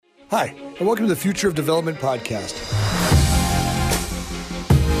Hi, and welcome to the Future of Development podcast.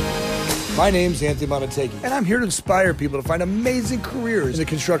 My name's Anthony Montague, and I'm here to inspire people to find amazing careers in the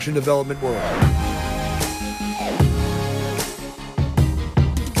construction development world.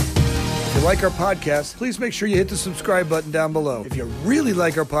 If you like our podcast, please make sure you hit the subscribe button down below. If you really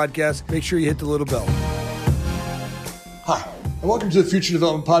like our podcast, make sure you hit the little bell. Hi, and welcome to the Future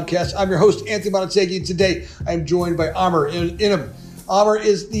Development Podcast. I'm your host, Anthony Montague, and today I'm joined by Ahmer Inam. Ahmer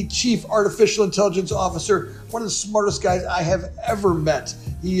is the Chief Artificial Intelligence Officer, one of the smartest guys I have ever met.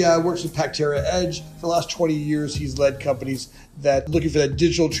 He works with Pactera Edge. For the last 20 years, he's led companies that looking for that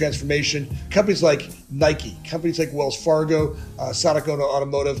digital transformation. Companies like Nike, companies like Wells Fargo,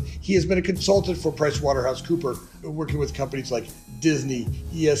 Automotive. He has been a consultant for PricewaterhouseCoopers, working with companies like Disney,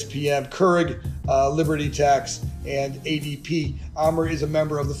 ESPN, Keurig, Liberty Tax, and ADP. Ahmer is a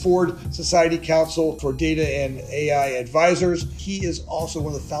member of the Forbes Technology Council for Data and AI Advisors. He is also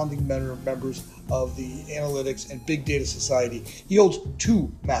one of the founding members of the Analytics and Big Data Society. He holds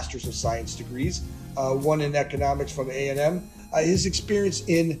 2 Masters of Science degrees, one in economics from A&M. His experience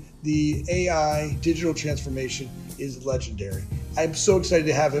in the AI digital transformation is legendary. I'm so excited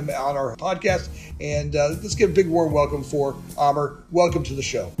to have him on our podcast, and let's give a big warm welcome for Ahmer. Welcome to the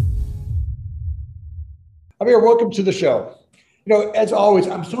show. Ahmer, welcome to the show. You know, as always,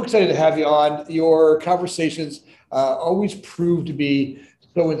 I'm so excited to have you on. Your conversations always prove to be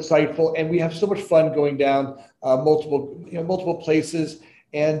so insightful, and we have so much fun going down multiple places.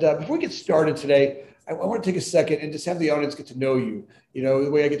 And before we get started today, I want to take a second and just have the audience get to know you. You know,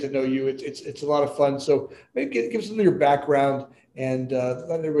 the way I get to know you, it's a lot of fun. So maybe give us a little of your background and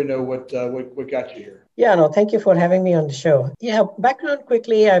let everybody know what got you here. Yeah, no, thank you for having me on the show. Yeah, background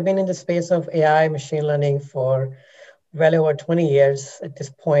quickly, I've been in the space of AI, machine learning for well over 20 years at this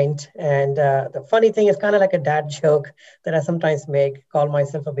point. And the funny thing is kind of like a dad joke that I sometimes make, call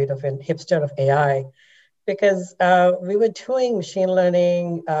myself a bit of an hipster of AI, because we were doing machine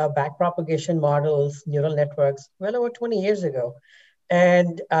learning, backpropagation models, neural networks well over 20 years ago.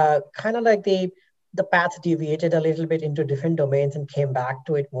 And kind of like the path deviated a little bit into different domains and came back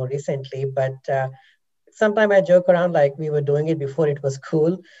to it more recently. But sometimes I joke around like we were doing it before it was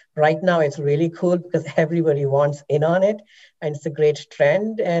cool. Right now, it's really cool because everybody wants in on it. And it's a great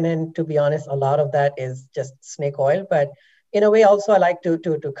trend. And then to be honest, a lot of that is just snake oil. But in a way, also, I like to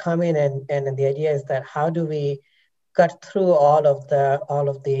come in and the idea is that how do we cut through all of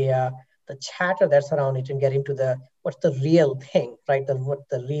the chatter that's around it and get into what's the real thing, right? What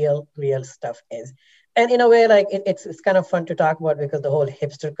the real stuff is. And in a way, like it's kind of fun to talk about because the whole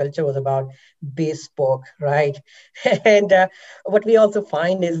hipster culture was about bespoke, right? And what we also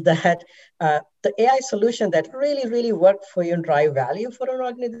find is that the AI solution that really work for you and drive value for an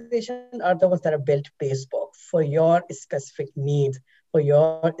organization are the ones that are built bespoke for your specific needs, for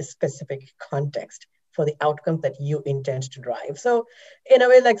your specific context, for the outcomes that you intend to drive. So in a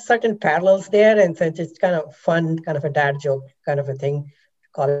way, like certain parallels there, and so it's just kind of fun, kind of a dad joke kind of a thing,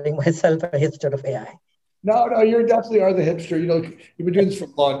 calling myself a hipster of AI. No, you definitely are the hipster. You know, you've been doing this for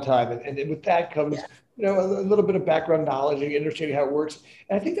a long time, and with that comes, you know, a little bit of background knowledge and understanding how it works.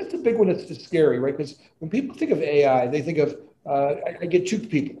 And I think that's the big one that's just scary, right? Because when people think of AI, they think of, I get 2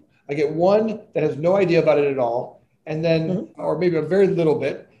 people. I get one that has no idea about it at all, and then, or maybe a very little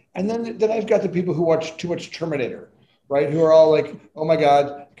bit. And then I've got the people who watch too much Terminator, right? Who are all like, oh my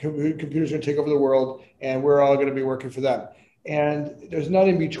God, computers are going to take over the world and we're all going to be working for them. And there's none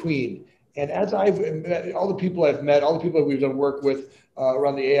in between. And as I've met, all the people I've met, all the people that we've done work with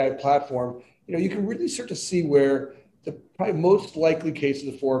around the AI platform, you know, you can really start to see where the probably most likely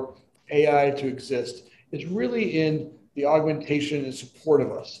cases for AI to exist is really in the augmentation and support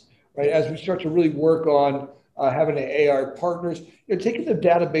of us, right? As we start to really work on having AI partners, you know, taking the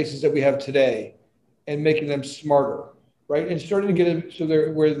databases that we have today and making them smarter, right? And starting to get them so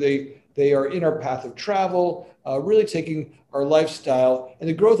they're where they are in our path of travel, really taking our lifestyle and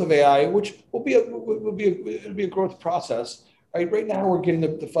the growth of AI, which will be a growth process, right? Right now, we're getting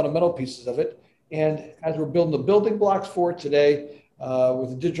the fundamental pieces of it. And as we're building the building blocks for it today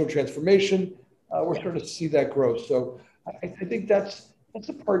with the digital transformation, we're starting to see that growth. So I think that's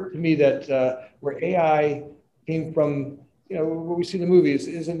the part to me that where AI came from, you know, what we see in the movies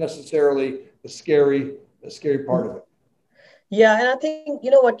isn't necessarily the scary part of it. Yeah, and I think, you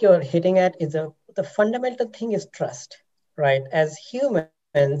know, what you're hitting at is the fundamental thing is trust, right? As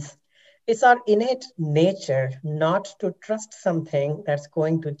humans, it's our innate nature not to trust something that's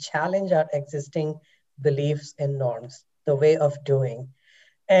going to challenge our existing beliefs and norms, the way of doing.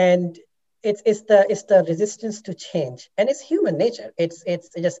 And it's the resistance to change, and it's human nature. It's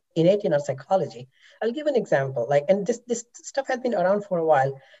just innate in our psychology. I'll give an example. And this stuff has been around for a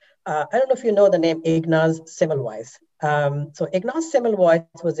while. I don't know if you know the name Ignaz Semmelweis. So Ignaz Semmelweis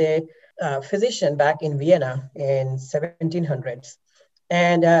was a physician back in Vienna in 1700s.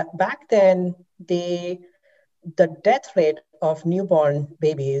 And back then, the death rate of newborn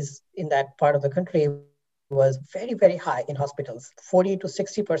babies in that part of the country was very, very high in hospitals, 40 to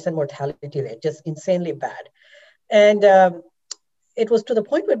 60% mortality rate, just insanely bad. And it was to the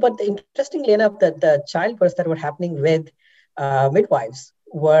point where, but interestingly enough, that the childbirths that were happening with midwives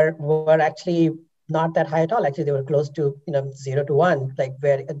were actually not that high at all. Actually, they were close to 0 to 1,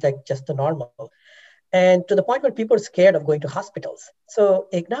 like just the normal. And to the point where people were scared of going to hospitals. So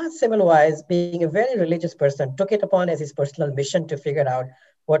Ignaz Semmelweis, being a very religious person, took it upon as his personal mission to figure out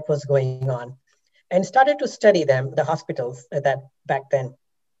what was going on, and started to study them, the hospitals that back then.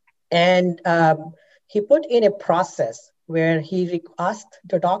 And he put in a process where he asked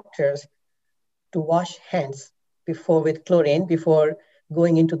the doctors to wash hands before with chlorine before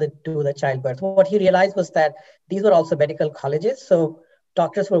going into the childbirth. What he realized was that these were also medical colleges, so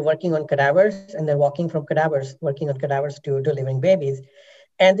doctors were working on cadavers and then walking from cadavers, working on cadavers to delivering babies.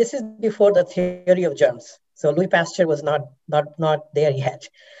 And this is before the theory of germs. So Louis Pasteur was not there yet.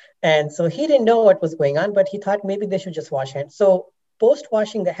 And so he didn't know what was going on, but he thought maybe they should just wash hands. So post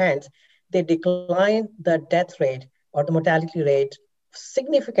washing the hands, they declined the death rate or the mortality rate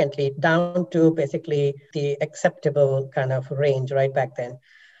significantly down to basically the acceptable kind of range right back then.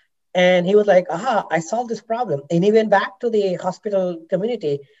 And he was like, aha, I solved this problem. And he went back to the hospital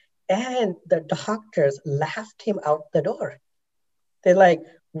community and the doctors laughed him out the door. They're like,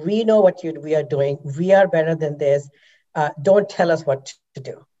 we know what we are doing. We are better than this. Don't tell us what to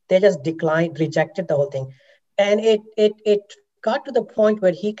do. They just declined, rejected the whole thing. And it got to the point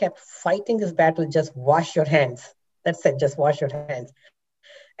where he kept fighting this battle, just wash your hands. That's it, just wash your hands.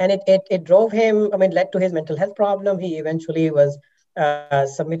 And it drove him, led to his mental health problem. He eventually was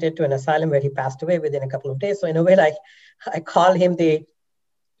submitted to an asylum where he passed away within a couple of days. So in a way, like I call him the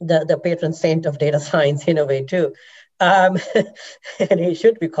patron saint of data science in a way too. Um, and he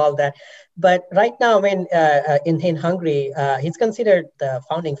should be called that. But right now, in Hungary, he's considered the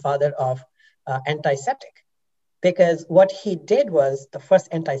founding father of antiseptic, because what he did was the first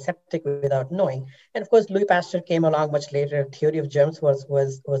antiseptic without knowing. And of course, Louis Pasteur came along much later. Theory of germs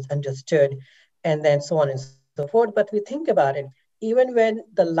was understood, and then so on and so forth. But we think about it, even when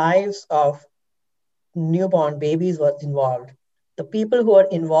the lives of newborn babies was involved, the people who are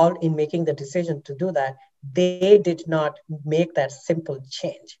involved in making the decision to do that, they did not make that simple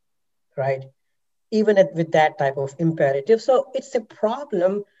change, right? Even with that type of imperative. So it's a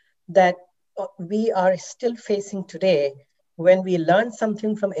problem that we are still facing today when we learn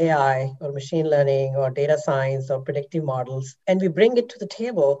something from AI or machine learning or data science or predictive models, and we bring it to the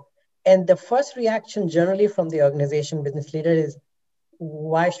table. And the first reaction generally from the organization business leader is,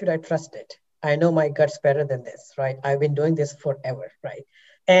 why should I trust it? I know my gut's better than this, right? I've been doing this forever, right?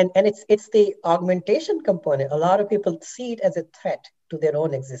 And it's the augmentation component. A lot of people see it as a threat to their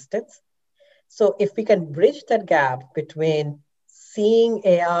own existence. So if we can bridge that gap between seeing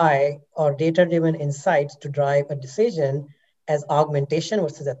AI or data-driven insights to drive a decision as augmentation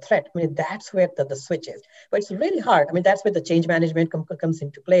versus a threat, that's where the switch is. But it's really hard. That's where the change management comes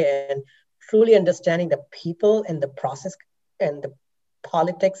into play, and truly understanding the people and the process and the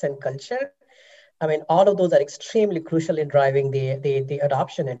politics and culture. All of those are extremely crucial in driving the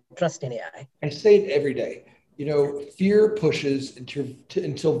adoption and trust in AI. I say it every day. Fear pushes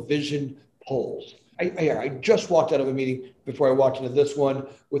until vision pulls. I just walked out of a meeting before I walked into this one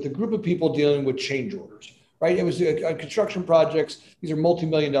with a group of people dealing with change orders, right? It was construction projects. These are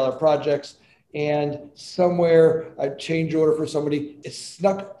multi-million-dollar projects. And somewhere a change order for somebody is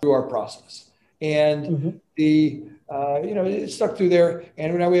snuck through our process. And it's stuck through there.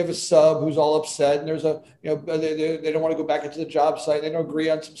 And now we have a sub who's all upset. And there's they don't want to go back into the job site. They don't agree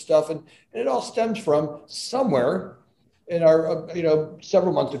on some stuff. And it all stems from somewhere in our,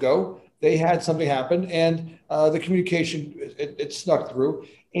 several months ago, they had something happen, and the communication, it snuck through.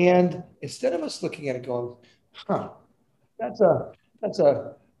 And instead of us looking at it going, that's a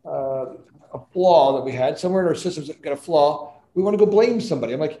flaw that we had somewhere in our systems that got a flaw, we want to go blame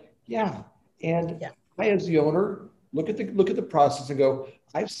somebody. I'm like, yeah. And I, as the owner, look at the process and go,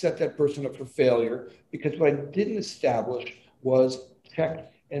 I've set that person up for failure because what I didn't establish was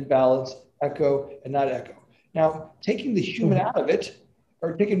check and balance, echo and not echo. Now, taking the human out of it,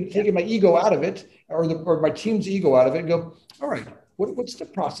 or taking my ego out of it, or my team's ego out of it, and go, all right, what's the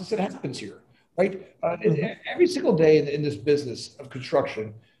process that happens here, right? Every single day in this business of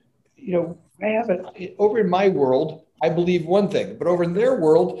construction, I have it over in my world. I believe one thing, but over in their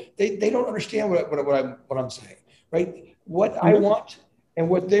world, they don't understand what I'm saying, right? What I want and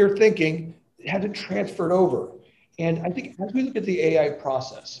what they're thinking hasn't transferred over. And I think as we look at the AI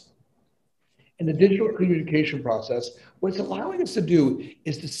process and the digital communication process, what it's allowing us to do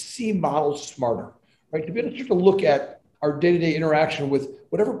is to see models smarter, right? To be able to start to look at our day-to-day interaction with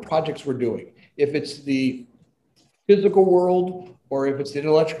whatever projects we're doing. If it's the physical world or if it's the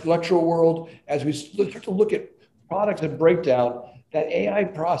intellectual world, as we start to look at products and breakdown, that AI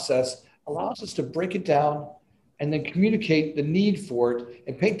process allows us to break it down and then communicate the need for it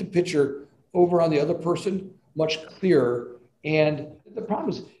and paint the picture over on the other person much clearer. And the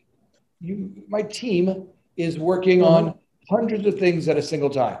problem is, my team is working on hundreds of things at a single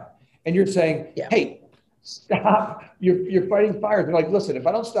time. And you're saying, hey, stop, you're fighting fires. They're like, listen, if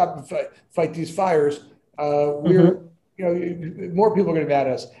I don't stop and fight these fires, we're, more people are going to be mad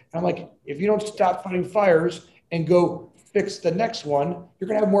at us. And I'm like, if you don't stop fighting fires and go fix the next one, you're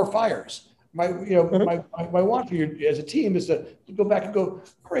going to have more fires. My want for you as a team is to go back and go,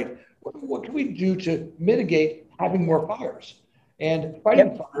 great, what can we do to mitigate having more fires? And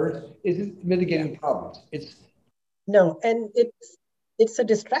fighting fires isn't mitigating problems. No, and it's a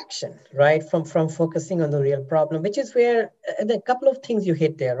distraction, right, from focusing on the real problem, which is where a couple of things you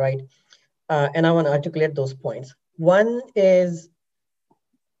hit there, right? And I want to articulate those points. One is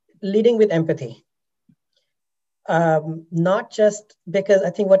leading with empathy. Not just because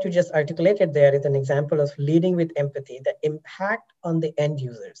I think what you just articulated there is an example of leading with empathy, the impact on the end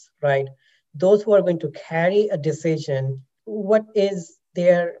users, right? Those who are going to carry a decision, what is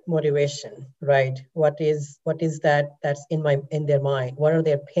their motivation, right? What is that's in their mind? What are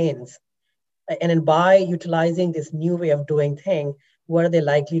their pains? And then by utilizing this new way of doing things, what are they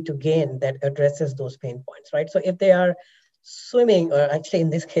likely to gain that addresses those pain points, right? So if they are swimming, or actually in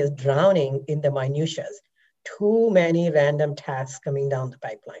this case, drowning in the minutiae, too many random tasks coming down the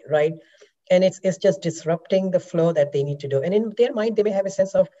pipeline, right? And it's just disrupting the flow that they need to do. And in their mind, they may have a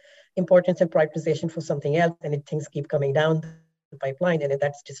sense of importance and prioritization for something else, and things keep coming down the pipeline, and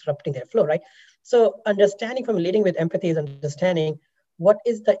that's disrupting their flow, right? So understanding from leading with empathy is understanding what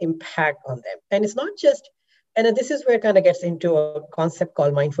is the impact on them. And it's not just, and this is where it kind of gets into a concept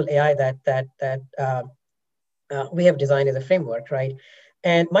called mindful AI that we have designed as a framework, right?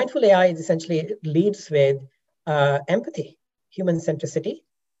 And mindful AI is essentially leads with empathy, human centricity,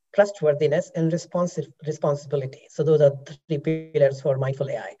 trustworthiness, and responsibility. So those are the 3 pillars for mindful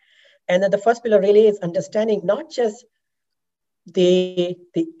AI. And then the first pillar really is understanding not just the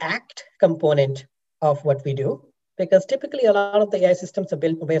act component of what we do, because typically a lot of the AI systems are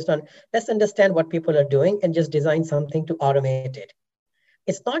built based on, let's understand what people are doing and just design something to automate it.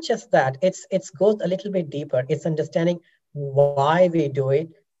 It's not just that, it's goes a little bit deeper. It's understanding why we do it,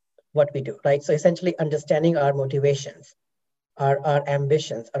 what we do, right? So essentially understanding our motivations, our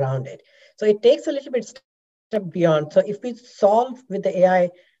ambitions around it. So it takes a little bit step beyond. So if we solve with the AI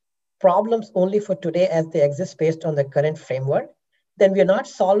problems only for today as they exist based on the current framework, then we're not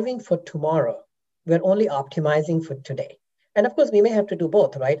solving for tomorrow. We're only optimizing for today. And of course, we may have to do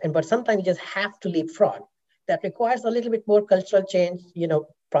both, right? But sometimes you just have to leapfrog. That requires a little bit more cultural change,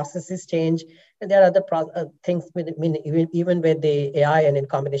 processes change. And there are other things, even with the AI and in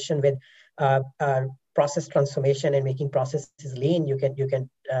combination with process transformation and making processes lean, you can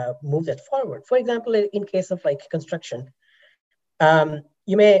move that forward. For example, in case of like construction,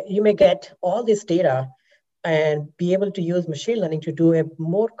 you may get all this data and be able to use machine learning to do a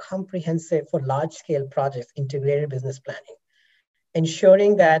more comprehensive, for large scale projects, integrated business planning,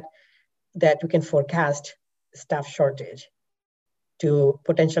 ensuring that you can forecast staff shortage, to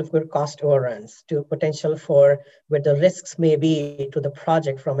potential for cost overruns, to potential for where the risks may be to the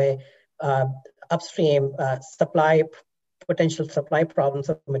project from a upstream potential supply problems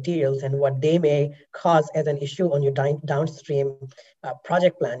of materials and what they may cause as an issue on your downstream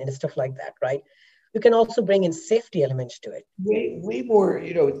project plan and stuff like that, right? You can also bring in safety elements to it. Way more,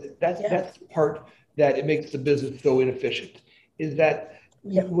 that's the part that it makes the business so inefficient, is that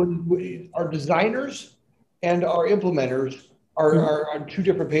when our designers and our implementers are on 2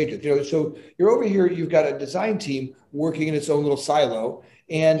 different pages. So you're over here, you've got a design team working in its own little silo.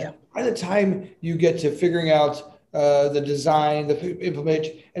 And by the time you get to figuring out the design, the implement,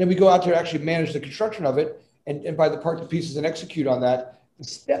 and then we go out there to actually manage the construction of it and buy the parts and pieces and execute on that, the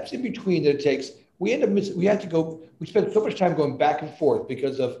steps in between that it takes, we spend so much time going back and forth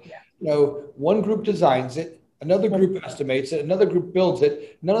because of, one group designs it, another group estimates it, another group builds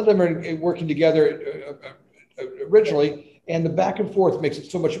it. None of them are working together originally, and the back and forth makes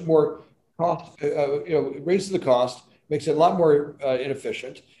it so much more cost. It raises the cost, makes it a lot more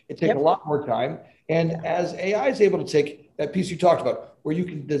inefficient. It takes a lot more time. And as AI is able to take that piece you talked about, where you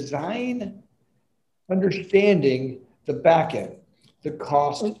can design understanding the back end, the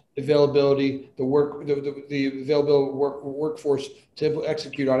cost, availability, the available workforce to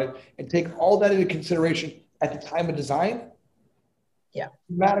execute on it, and take all that into consideration at the time of design, Yeah.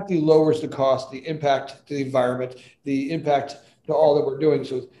 dramatically lowers the cost, the impact to the environment, the impact to all that we're doing.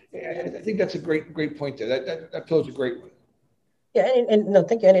 So I think that's a great point there. That feels a great one. Yeah, and no,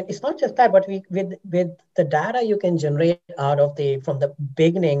 thank you. And it's not just that, but with the data you can generate out of from the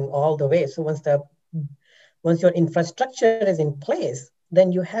beginning all the way. So once your infrastructure is in place,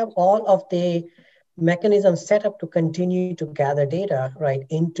 then you have all of the mechanisms set up to continue to gather data, right,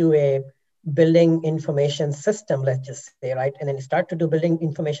 into a building information system, let's just say, right? And then you start to do building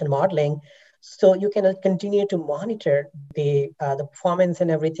information modeling. So you can continue to monitor the performance and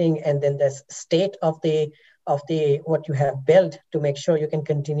everything, and then the state of the what you have built to make sure you can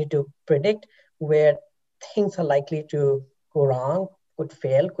continue to predict where things are likely to go wrong, could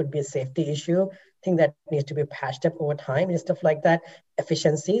fail, could be a safety issue, thing that needs to be patched up over time and stuff like that.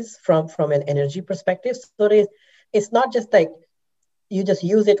 Efficiencies from an energy perspective. So it's not just like you just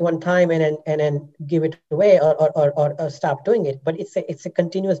use it one time and then give it away or stop doing it, but it's a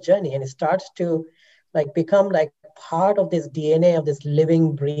continuous journey, and it starts to like become like part of this DNA of this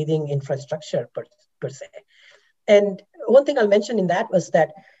living, breathing infrastructure per se. And one thing I'll mention in that was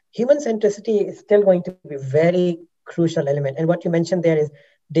that human centricity is still going to be very crucial element. And what you mentioned there is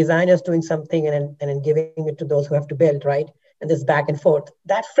designers doing something and then giving it to those who have to build, right? And this back and forth.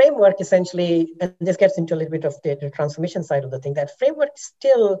 That framework essentially, and this gets into a little bit of the transformation side of the thing, that framework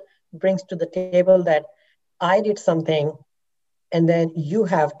still brings to the table that I did something and then you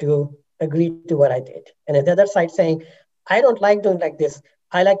have to agree to what I did. And at the other side saying, I don't like doing like this.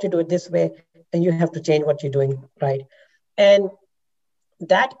 I like to do it this way, and you have to change what you're doing, right? And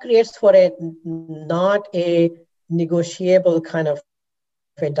that creates for not a negotiable kind of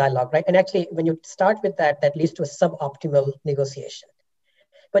a dialogue, right? And actually, when you start with that, that leads to a suboptimal negotiation.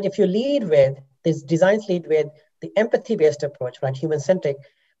 But if you lead with, these designs lead with the empathy-based approach, right? Human-centric,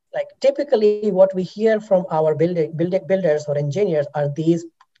 like typically what we hear from our builders or engineers are these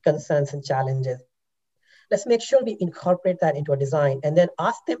concerns and challenges. Let's make sure we incorporate that into a design and then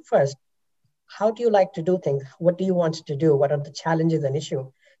ask them first, how do you like to do things? What do you want to do? What are the challenges and issues?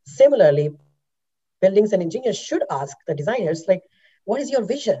 Similarly, buildings and engineers should ask the designers, like, what is your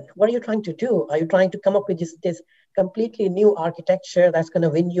vision? What are you trying to do? Are you trying to come up with this completely new architecture that's going to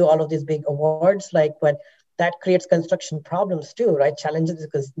win you all of these big awards? Like, but that creates construction problems too, right? Challenges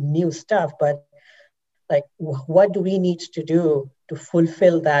because new stuff, but like, what do we need to do to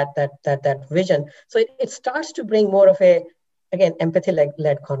fulfill that vision? So it starts to bring more of a, again,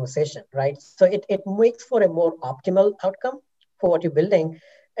 empathy-led conversation, right? So it makes for a more optimal outcome for what you're building.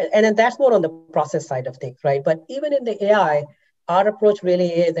 And then that's more on the process side of things, right? But even in the AI, our approach really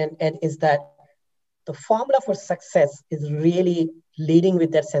is, and is that the formula for success is really leading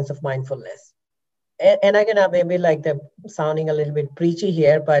with that sense of mindfulness. And I'm gonna maybe like the sounding a little bit preachy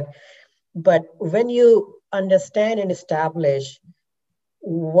here, but when you understand and establish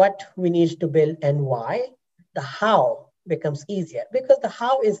what we need to build and why, the how becomes easier, because the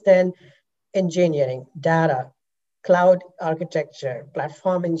how is then engineering, data, cloud architecture,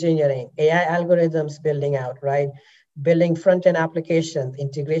 platform engineering, AI algorithms building out, right? Building front-end applications,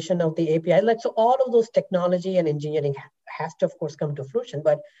 integration of the API. Like, so all of those technology and engineering has to, of course, come to fruition.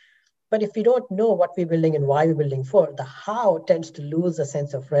 But if we don't know what we're building and why we're building for, the how tends to lose a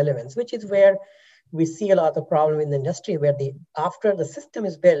sense of relevance, which is where we see a lot of problem in the industry, where after the system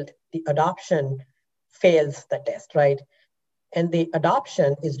is built, the adoption fails the test, right? And the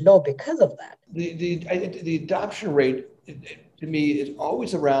adoption is low because of that. The adoption rate, to me, is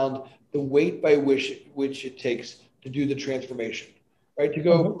always around the weight by which it takes to do the transformation, right? To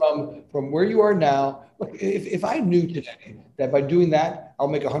go from where you are now. Look, if I knew today that by doing that I'll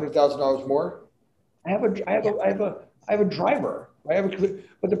make $100,000 more, I have a driver.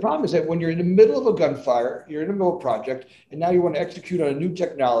 But the problem is that when you're in the middle of a gunfire, you're in the middle of a project, and now you want to execute on a new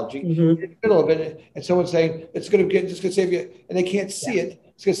technology, you're in the middle of it, and someone's saying it's going to save you, and they can't see it.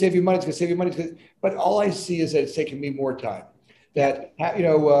 It's going to save you money. It's going to save you money. But all I see is that it's taking me more time. That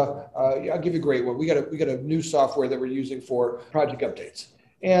I'll give you a great one. We got a new software that we're using for project updates,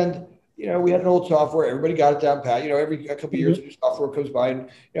 and we had an old software. Everybody got it down pat. Every couple of years, a new software comes by, and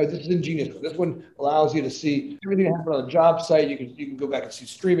this is ingenious. This one allows you to see everything that happened on the job site. You can go back and see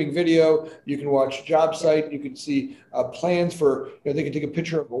streaming video. You can watch job site. You can see plans for. They can take a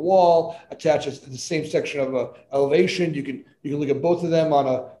picture of a wall, attach it to the same section of elevation. You can look at both of them on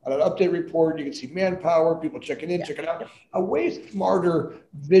an update report. You can see manpower, people checking in, checking out. A way smarter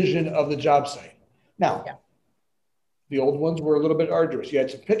vision of the job site. Now, the old ones were a little bit arduous. You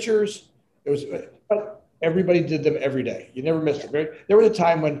had some pictures. But everybody did them every day. You never missed it. Right? There was a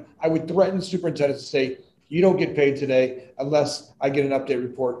time when I would threaten superintendents to say, you don't get paid today unless I get an update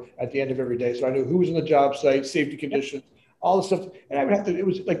report at the end of every day. So I knew who was on the job site, safety conditions, all the stuff. And I would have to, it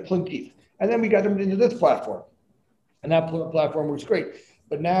was like pulling teeth. And then we got them into this platform. And that platform works great.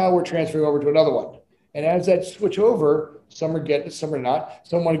 But now we're transferring over to another one. And as that switch over, some are getting it, some are not.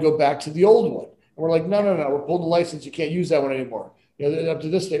 Some want to go back to the old one. And we're like, no, we're pulling the license. You can't use that one anymore. Up to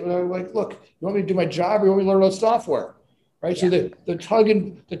this state, we're like, look, you want me to do my job or you want me to learn about software? Right. Yeah. So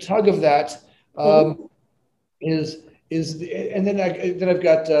the tug of that is and then I've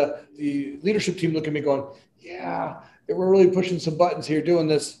got the leadership team looking at me going, yeah, we're really pushing some buttons here doing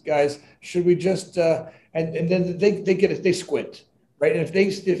this, guys. Should we just and then they get it, they squint, right? And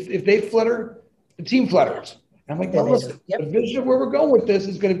if they flutter, the team flutters. And I'm like, well, listen, the vision of where we're going with this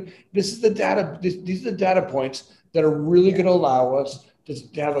is the data. These are the data points that are really going to allow us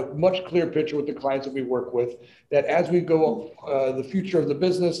to have a much clearer picture with the clients that we work with, that as we go, the future of the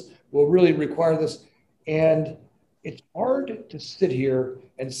business will really require this. And it's hard to sit here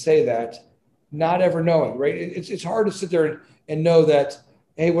and say that, not ever knowing, right? It's hard to sit there and know that,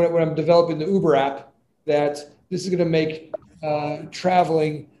 hey, when I'm developing the Uber app, that this is going to make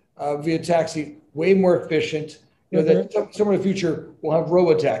traveling via taxi way more efficient. That somewhere in the future we'll have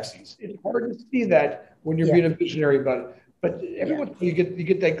robo-taxis. It's hard to see that when you're being a visionary about it. But every once in a while you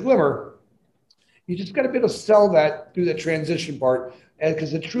get that glimmer. You just got to be able to sell that through that transition part, and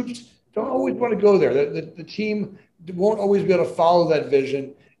because the troops don't always want to go there. The team won't always be able to follow that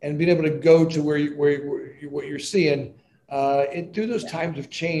vision and being able to go to what you're seeing through those times of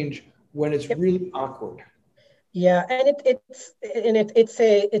change when it's really awkward. Yeah, and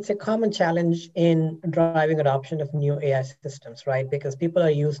it's a common challenge in driving adoption of new AI systems, right? Because people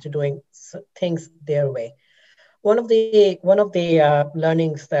are used to doing things their way. One of the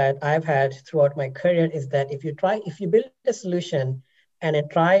learnings that I've had throughout my career is that if you build a solution and then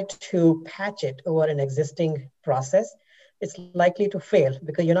try to patch it over an existing process, it's likely to fail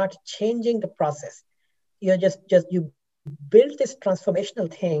because you're not changing the process. You're you build this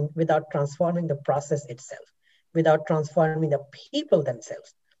transformational thing without transforming the process itself, without transforming the people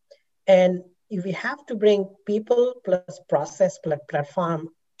themselves. And we have to bring people plus process plus platform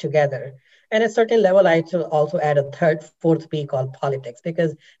together. And at a certain level, I also add a fourth P called politics,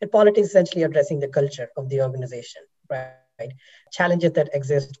 because politics is essentially addressing the culture of the organization, right? Challenges that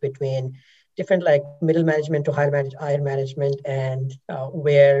exist between different like middle management to higher management, and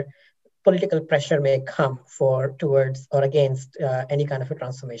where political pressure may come towards or against any kind of a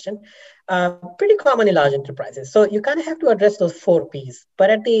transformation. Pretty common in large enterprises. So you kind of have to address those four Ps.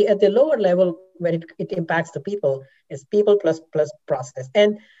 But at the lower level, where it impacts the people, is people plus process.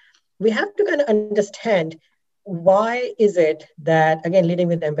 And we have to kind of understand, why is it that, again, leading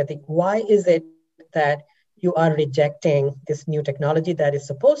with empathy, why is it that you are rejecting this new technology that is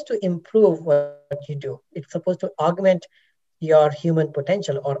supposed to improve what you do? It's supposed to augment your human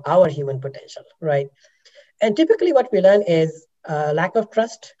potential or our human potential, right? And typically what we learn is lack of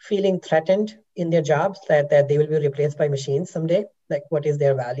trust, feeling threatened in their jobs, that they will be replaced by machines someday, like what is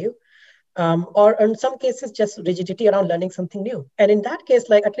their value? Or in some cases, just rigidity around learning something new. And in that case,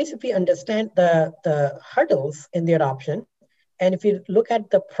 like at least if we understand the hurdles in the adoption, and if you look at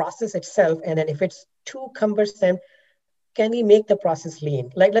the process itself, and then if it's too cumbersome, can we make the process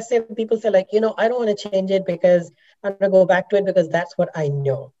lean? Like, let's say people say like, I don't want to change it because I'm going to go back to it because that's what I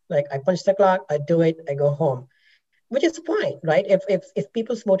know. Like I punch the clock, I do it, I go home, which is fine, right? If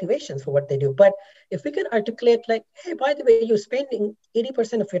people's motivations for what they do. But if we can articulate like, hey, by the way, you're spending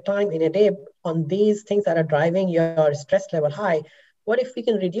 80% of your time in a day on these things that are driving your stress level high, what if we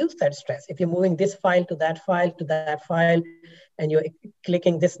can reduce that stress? If you're moving this file to that file to that file, and you're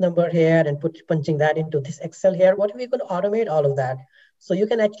clicking this number here and punching that into this Excel here, what if we could automate all of that? So you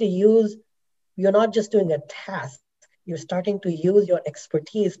can actually you're not just doing a task, you're starting to use your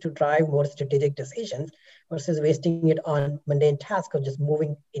expertise to drive more strategic decisions versus wasting it on mundane tasks of just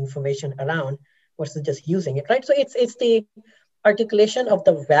moving information around versus just using it, right? So it's the articulation of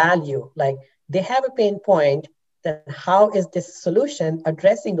the value. Like they have a pain point, then how is this solution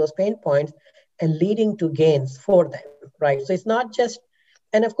addressing those pain points and leading to gains for them, right? So it's not just,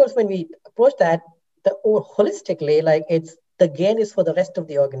 and of course, when we approach that holistically, like the gain is for the rest of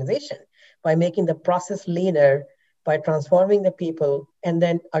the organization by making the process leaner, by transforming the people, and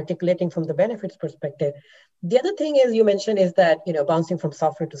then articulating from the benefits perspective. The other thing is you mentioned is that, bouncing from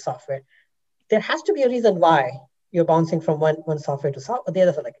software to software. There has to be a reason why you're bouncing from one software to software. The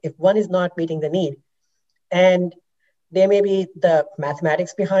other, like if one is not meeting the need, and there may be the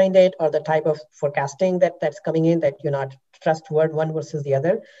mathematics behind it or the type of forecasting that's coming in that you're not trustworthy one versus the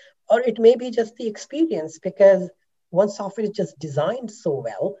other, or it may be just the experience, because one software is just designed so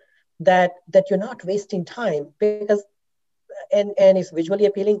well that you're not wasting time, because and it's visually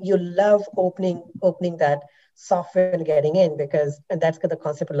appealing. You love opening that software and getting in, because, and that's the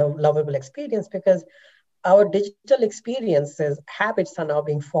concept of lovable experience, because our digital experiences habits are now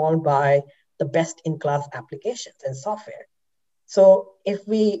being formed by the best in class applications and software. So if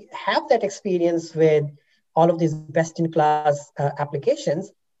we have that experience with all of these best in class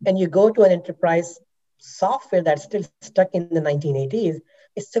applications, and you go to an enterprise software that's still stuck in the 1980s,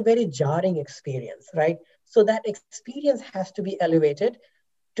 it's a very jarring experience, right? So that experience has to be elevated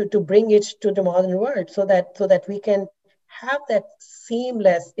to bring it to the modern world, so that we can have that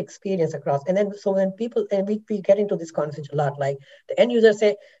seamless experience across. And then so when people, and we get into this conversation a lot, like the end users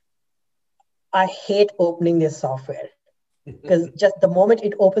say, I hate opening this software, because just the moment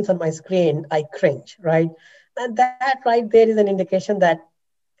it opens on my screen, I cringe, right? And that right there is an indication that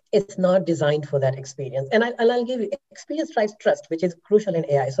it's not designed for that experience. And I'll give you, experience drives trust, which is crucial in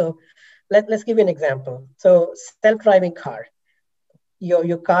AI. So let's give you an example. So self-driving car.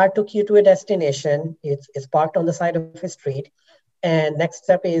 Your car took you to a destination. It's parked on the side of a street. And next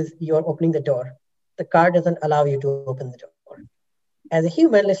step is you're opening the door. The car doesn't allow you to open the door. As a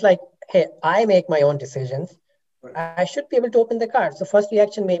human, it's like, hey, I make my own decisions. Right. I should be able to open the car. So first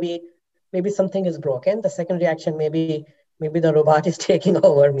reaction, maybe something is broken. The second reaction, maybe the robot is taking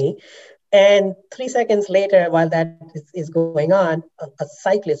over me. And 3 seconds later, while that is going on, a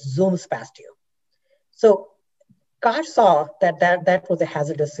cyclist zooms past you. So car saw that was a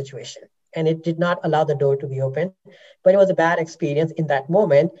hazardous situation, and it did not allow the door to be open, but it was a bad experience in that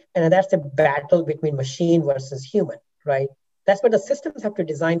moment. And that's a battle between machine versus human, right? That's what the systems have to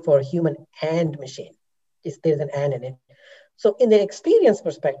design for, human and machine. There's an and in it. So in the experience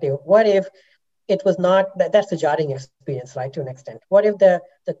perspective, what if it was not, that's a jarring experience, right, to an extent. What if the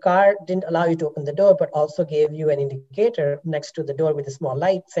car didn't allow you to open the door, but also gave you an indicator next to the door with a small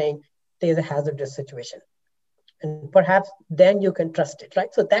light saying there's a hazardous situation? And perhaps then you can trust it,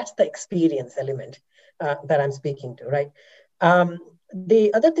 right? So that's the experience element that I'm speaking to, right?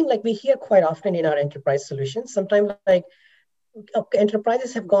 The other thing, like we hear quite often in our enterprise solutions, sometimes like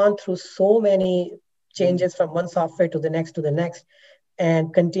enterprises have gone through so many changes from one software to the next,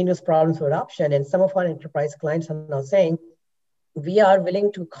 and continuous problems with adoption. And some of our enterprise clients are now saying, we are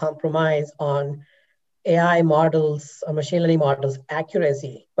willing to compromise on AI models or machine learning models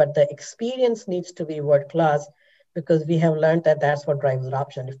accuracy, but the experience needs to be world class, because we have learned that that's what drives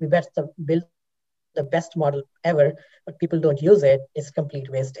adoption. If we build the best model ever, but people don't use it, it's complete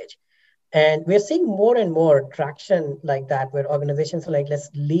wastage. And we're seeing more and more traction like that, where organizations are like, let's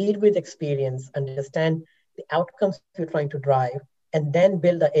lead with experience, understand the outcomes we're trying to drive, and then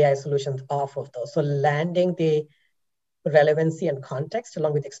build the AI solutions off of those. So landing the relevancy and context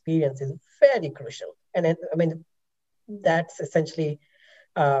along with experience is very crucial. And then, I mean, that's essentially,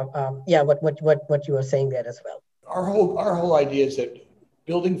 what you were saying there as well. Our whole idea is that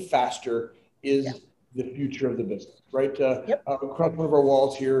building faster is Yeah. the future of the business, right? Yep. Across one of our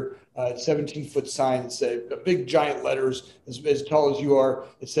walls here, 17-foot sign, it's big giant letters as tall as you are.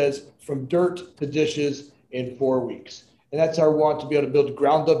 It says, from dirt to dishes in 4 weeks. And that's our want, to be able to build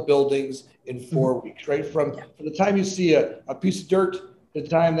ground up buildings in 4 weeks, right? From the time you see a piece of dirt to the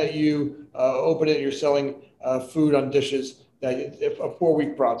time that you open it and you're selling food on dishes, that it's a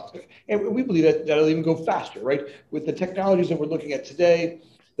 4-week process. And we believe that that'll even go faster, right? With the technologies that we're looking at today,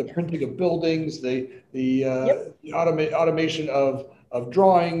 the printing of buildings, the automation of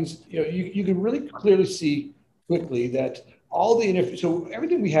drawings, you can really clearly see quickly that so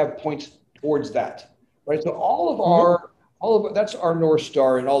everything we have points towards that, right? So that's our North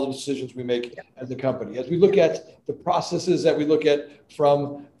Star in all the decisions we make as a company. As we look at the processes that we look at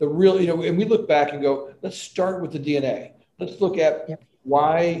from the real, and we look back and go, let's start with the DNA. Let's look at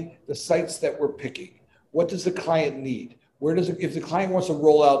why the sites that we're picking. What does the client need? If the client wants to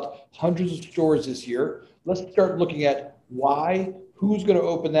roll out hundreds of stores this year, let's start looking at why, who's going to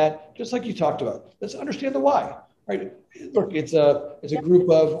open that, just like you talked about. Let's understand the why, right? Look, it's a group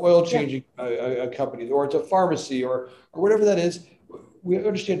of oil changing companies, or it's a pharmacy, or whatever that is. We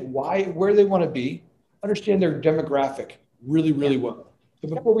understand where they want to be, understand their demographic really, really well. So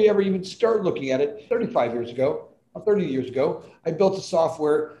before we ever even start looking at it, 35 years ago, 30 years ago, I built a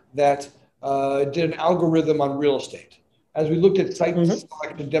software that did an algorithm on real estate. As we looked at site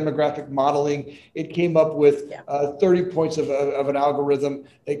selection, demographic modeling, it came up with 30 points of an algorithm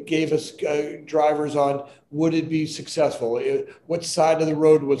that gave us drivers on, would it be successful? What side of the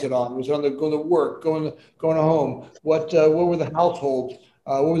road was it on? Was it on going to work, going home? What were the households?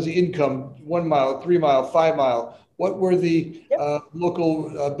 What was the income? 1 mile, 3 mile, 5 mile? What were the Yep.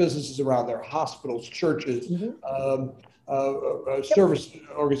 local businesses around there, hospitals, churches, Yep. service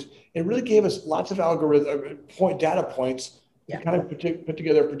organs. It really gave us lots of data points to Yeah. kind of put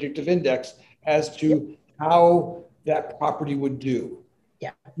together a predictive index as to how that property would do.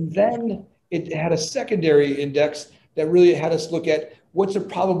 Yeah. Then it had a secondary index that really had us look at what's the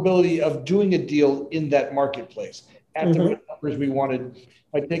probability of doing a deal in that marketplace at the rent numbers we wanted,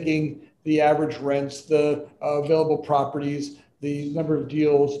 by taking the average rents, the available properties, the number of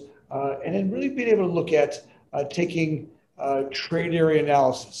deals, and then really being able to look at taking trade area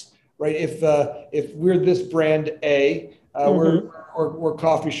analysis, right? If we're this brand A, we're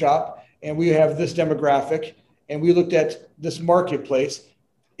coffee shop, and we have this demographic, and we looked at this marketplace.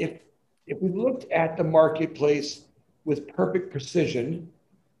 If we looked at the marketplace with perfect precision,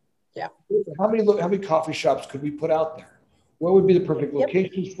 how many coffee shops could we put out there? What would be the perfect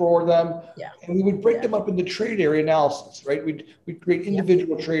locations for them? And we would break them up into trade area analysis, right? We'd create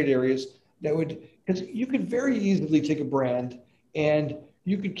individual trade areas that would, because you could very easily take a brand and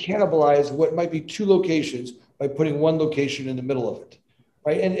you could cannibalize what might be two locations by putting one location in the middle of it,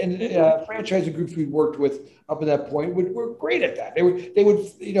 right? And franchising groups we've worked with up to that point were great at that. They would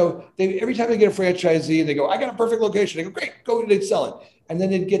every time they get a franchisee and they go, I got a perfect location, they go, great, go, they'd sell it. And then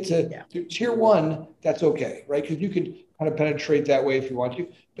they'd get to tier one, that's okay, right? Because you could kind of penetrate that way if you want to.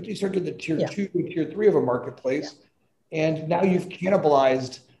 But you start to the tier two and tier three of a marketplace, and now you've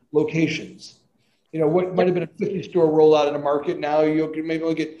cannibalized locations. What might have been a 50-store rollout in a market, now you can maybe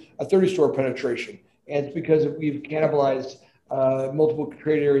only get a 30-store penetration. And it's because we've cannibalized multiple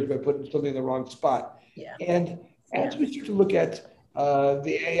trade areas by putting something in the wrong spot. And as we start to look at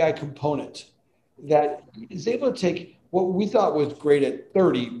the AI component that is able to take what we thought was great at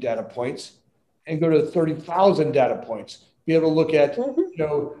 30 data points and go to 30,000 data points, be able to look at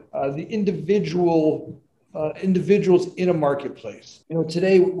the individuals in a marketplace.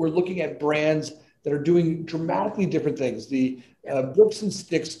 Today we're looking at brands that are doing dramatically different things. The bricks and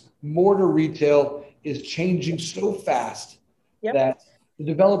sticks mortar retail is changing so fast that the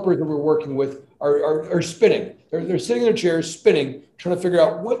developers that we're working with are spinning. They're sitting in their chairs, spinning, trying to figure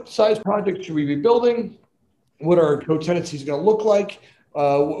out what size project should we be building, what our co-tenancy going to look like,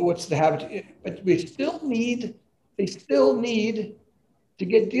 what's the habit. But they still need to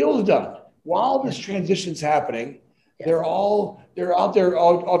get deals done. While this transition's happening, they're out there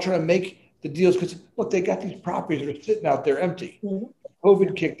all trying to make the deals, because look, they got these properties that are sitting out there empty.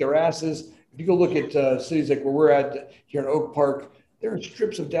 COVID kicked their asses. If you go look at cities like where we're at here in Oak Park, there are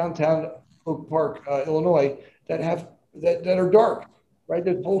strips of downtown Oak Park, Illinois, that are dark, right?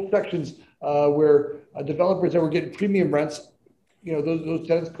 There's whole sections where developers that were getting premium rents, those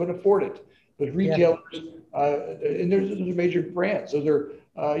tenants couldn't afford it. Those retailers, and those are major brands. Those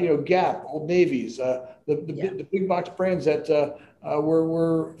are Gap, Old Navy's, the big box brands that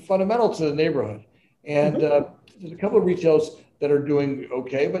were fundamental to the neighborhood. And there's a couple of retails that are doing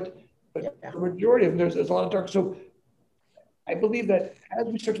okay, but the majority of them, there's a lot of dark. So I believe that as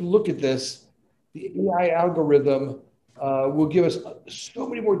we start to look at this, the AI algorithm will give us so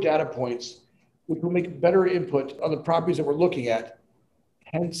many more data points, which will make better input on the properties that we're looking at,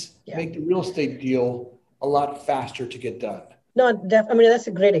 hence make the real estate deal a lot faster to get done. No, that's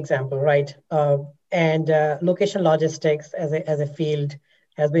a great example, right? And location logistics as a field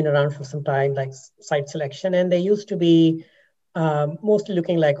has been around for some time, like site selection, and they used to be mostly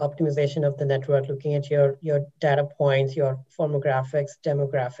looking like optimization of the network, looking at your data points, your firmographics,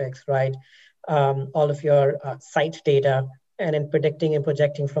 demographics, right? All of your site data, and then predicting and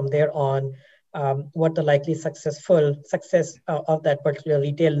projecting from there on what the likely success of that particular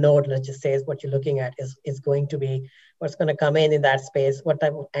retail node, let's just say, is what you're looking at is going to be, what's going to come in that space, what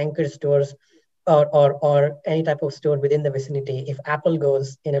type of anchor stores or any type of store within the vicinity. If Apple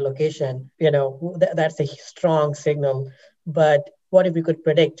goes in a location, that's a strong signal. But what if we could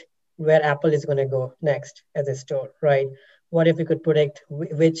predict where Apple is going to go next as a store, right? What if we could predict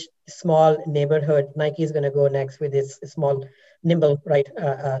which small neighborhood Nike is going to go next with its small, nimble, right,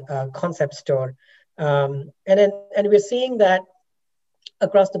 concept store? And we're seeing that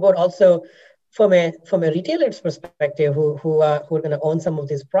across the board. Also, from a retailer's perspective, who are going to own some of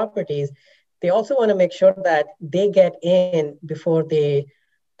these properties, they also want to make sure that they get in before the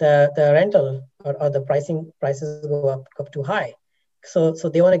rental or the prices go up too high. So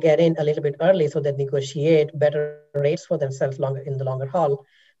they want to get in a little bit early so that negotiate better rates for themselves in the longer haul.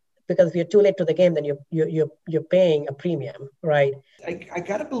 Because if you're too late to the game, then you're paying a premium, right? I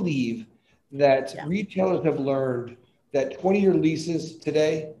gotta believe that retailers have learned that 20-year leases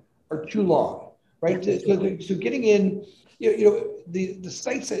today are too long, right? So getting in, the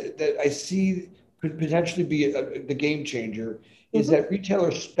sites that I see could potentially be the game changer is Mm-hmm. that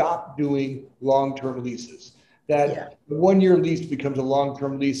retailers stop doing long-term leases. Yeah. That the one-year lease becomes a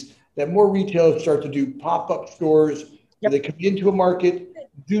long-term lease. That more retailers start to do pop-up stores where Yep. they come into a market,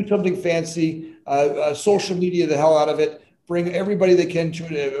 do something fancy, Yeah. social media the hell out of it, bring everybody they can to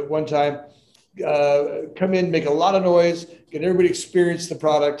it at one time, come in, make a lot of noise, get everybody experience the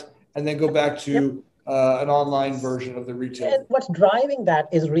product, and then go back Yep. to an online version of the retail. And what's driving that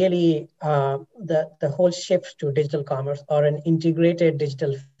is really the whole shift to digital commerce or an integrated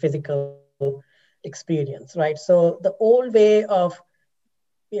digital physical experience, right? So the old way of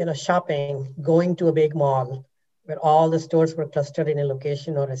shopping, going to a big mall where all the stores were clustered in a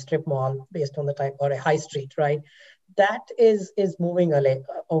location or a strip mall based on the type or a high street, right? That is moving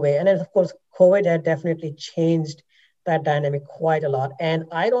away. And then of course, COVID had definitely changed that dynamic quite a lot. And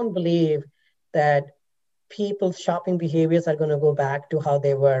I don't believe that people's shopping behaviors are going to go back to how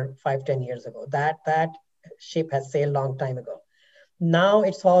they were 5, 10 years ago. That ship has sailed a long time ago. Now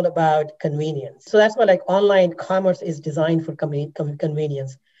it's all about convenience. So that's why like online commerce is designed for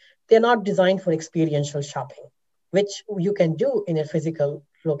convenience. They're not designed for experiential shopping, which you can do in a physical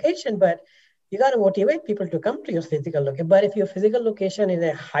location, but you got to motivate people to come to your physical location. But if your physical location is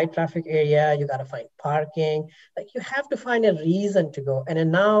a high traffic area, you got to find parking. Like you have to find a reason to go. And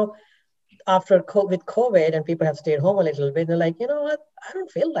then now with COVID and people have stayed home a little bit, they're like, you know what? I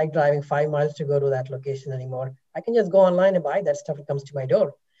don't feel like driving 5 miles to go to that location anymore. I can just go online and buy that stuff. It comes to my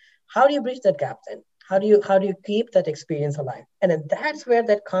door. How do you bridge that gap then? How do you keep that experience alive? And then that's where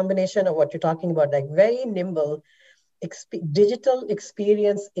that combination of what you're talking about, like very nimble, digital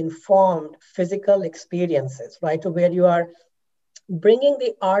experience informed physical experiences, right? To where you are bringing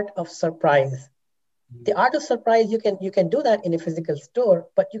the art of surprise. The art of surprise, you can do that in a physical store,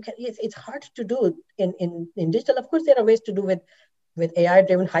 but it's hard to do in digital. Of course, there are ways to do with AI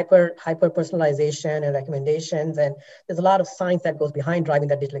driven hyper personalization and recommendations, and there's a lot of science that goes behind driving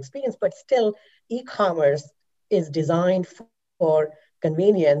that digital experience. But still, e-commerce is designed for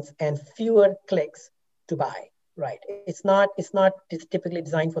convenience and fewer clicks to buy, right? It's typically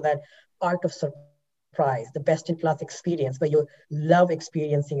designed for that art of surprise, the best in class experience where you love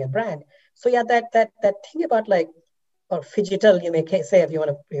experiencing a brand. So yeah, that thing about like, or phygital, you may say, if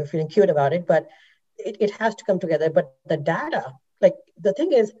you're feeling cute about it, but it has to come together. But the data, like the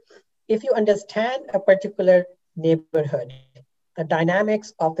thing is, if you understand a particular neighborhood, the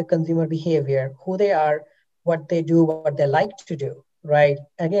dynamics of the consumer behavior, who they are, what they do, what they like to do, right?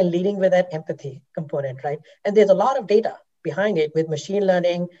 Again, leading with that empathy component, right? And there's a lot of data behind it with machine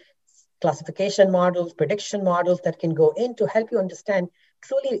learning, classification models, prediction models that can go in to help you understand,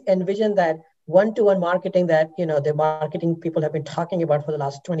 truly envision that one-to-one marketing that the marketing people have been talking about for the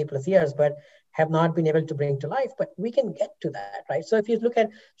last 20 plus years, but have not been able to bring to life. But we can get to that, right? So if you look at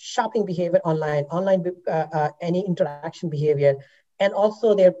shopping behavior online any interaction behavior, and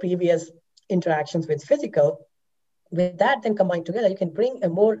also their previous interactions with physical, with that then combined together, you can bring a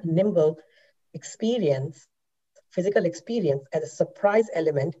more nimble experience, physical experience as a surprise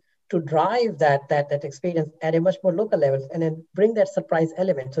element to drive that experience at a much more local level, and then bring that surprise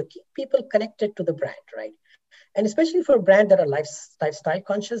element. So keep people connected to the brand, right? And especially for brands that are lifestyle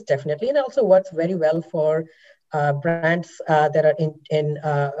conscious, definitely, and also works very well for brands that are in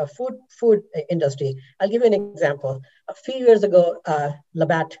a food industry. I'll give you an example. A few years ago,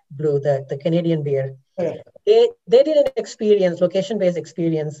 Labatt Blue, the Canadian beer, they did an experience, location-based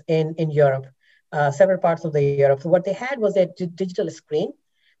experience in Europe, several parts of the Europe. So what they had was a digital screen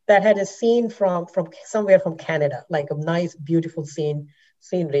that had a scene from somewhere from Canada, like a nice, beautiful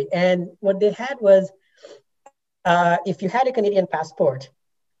scenery. And what they had was, if you had a Canadian passport,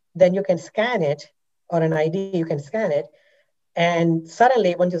 then you can scan it, or an ID, you can scan it. And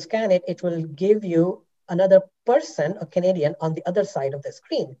suddenly, when you scan it, it will give you another person, a Canadian, on the other side of the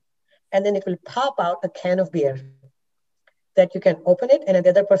screen. And then it will pop out a can of beer that you can open it, and then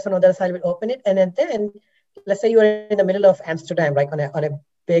the other person on the other side will open it. And then let's say you're in the middle of Amsterdam, like on a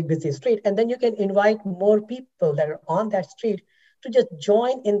big busy street, and then you can invite more people that are on that street to just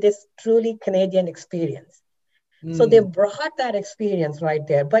join in this truly Canadian experience. So they brought that experience right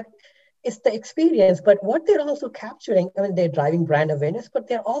there. But it's the experience, but what they're also capturing, I mean, they're driving brand awareness, but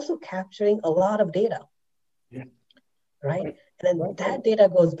they're also capturing a lot of data, Yeah. right? And then that data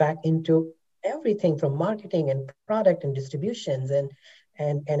goes back into everything from marketing and product and distributions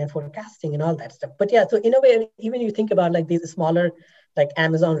and forecasting and all that stuff. But yeah, so in a way, even you think about like these smaller, like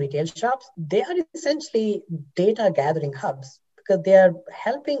Amazon retail shops, they are essentially data gathering hubs, because they are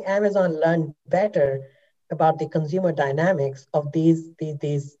helping Amazon learn better about the consumer dynamics of these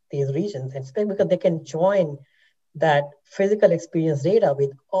regions, and especially because they can join that physical experience data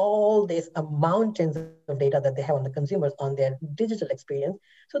with all these mountains of data that they have on the consumers on their digital experience,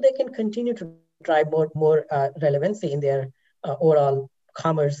 so they can continue to drive more relevancy in their overall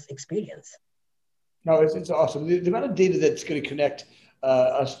commerce experience. No, it's awesome. The amount of data that's going to connect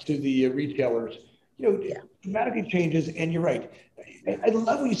us to the retailers, Yeah. dramatically changes. And you're right. I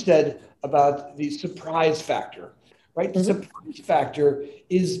love what you said about the surprise factor, right? The Mm-hmm. surprise factor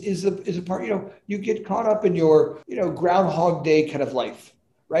is a part. You get caught up in your Groundhog Day kind of life,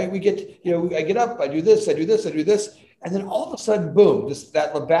 right? We get I get up, I do this, I do this, I do this, and then all of a sudden, boom!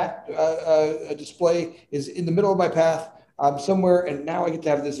 That Labatt display is in the middle of my path. I'm somewhere, and now I get to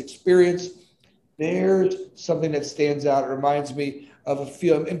have this experience. There's something that stands out. It reminds me of a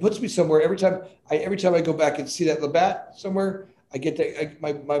film and puts me somewhere every time I go back and see that Labatt somewhere. I get to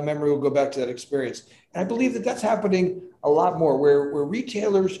my memory will go back to that experience, and I believe that that's happening a lot more where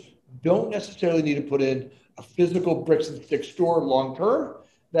retailers don't necessarily need to put in a physical bricks and sticks store long term.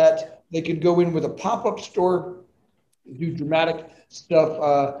 That they could go in with a pop up store, do dramatic stuff.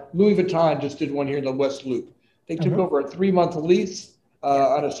 Louis Vuitton just did one here in the West Loop. They took Mm-hmm. over a 3-month lease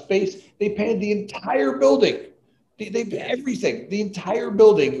Yeah. on a space. They painted the entire building. They Yeah. everything, the entire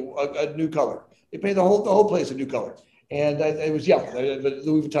building a new color. They painted the whole place a new color, and it was yellow, the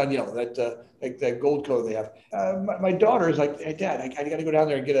Louis Vuitton yellow, like that gold color they have. My daughter is like, "Hey, Dad, I got to go down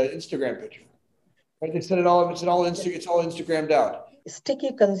there and get an Instagram picture." Right? They said it all. It's all Instagrammed out.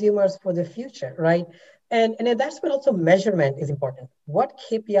 Sticky consumers for the future, right? And that's where also measurement is important. What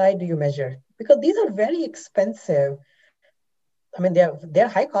KPI do you measure? Because these are very expensive. I mean, they're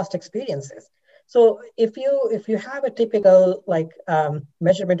high cost experiences. So if you have a typical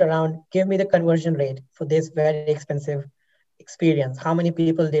measurement around, give me the conversion rate for this very expensive experience. How many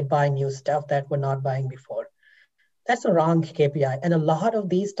people did buy new stuff that were not buying before? That's a wrong KPI. And a lot of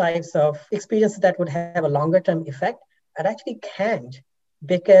these types of experiences that would have a longer term effect are actually can't,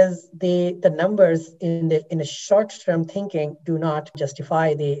 because the numbers in a short term thinking do not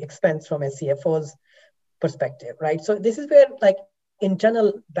justify the expense from a CFO's perspective, right? So this is where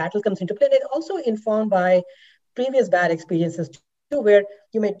internal battle comes into play. And it's also informed by previous bad experiences too, where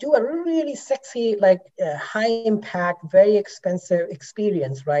you may do a really sexy, high impact, very expensive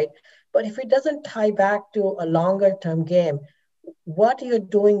experience, right? But if it doesn't tie back to a longer term game, what you're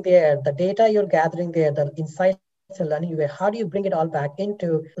doing there, the data you're gathering there, the insights you're learning, how do you bring it all back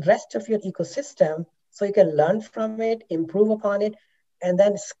into the rest of your ecosystem so you can learn from it, improve upon it, and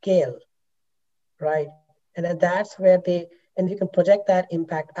then scale, right? And then that's where and if you can project that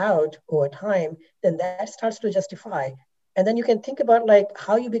impact out over time, then that starts to justify. And then you can think about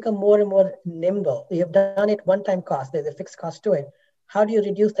how you become more and more nimble. You've done it one-time cost, there's a fixed cost to it. How do you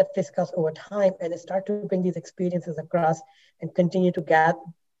reduce that fixed cost over time and then start to bring these experiences across and continue to gather,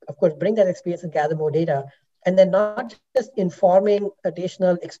 of course, bring that experience and gather more data. And then not just informing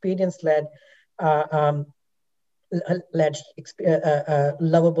additional experience-led uh, um, led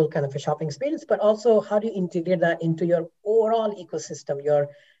lovable kind of a shopping experience, but also how do you integrate that into your overall ecosystem, your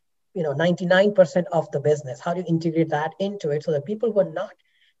 99% of the business? How do you integrate that into it so that people who are not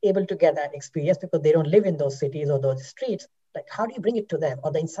able to get that experience because they don't live in those cities or those streets, like how do you bring it to them?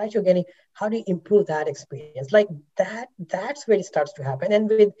 Or the insights you're getting, how do you improve that experience? Like that's where it starts to happen. And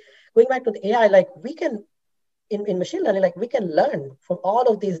with going back to the AI, like we can in machine learning, like we can learn from all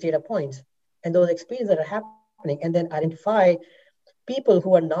of these data points and those experiences that are happening, and then identify people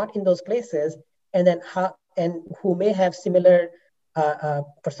who are not in those places, and then who may have similar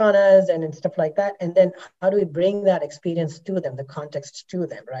personas and stuff like that, and then how do we bring that experience to them, the context to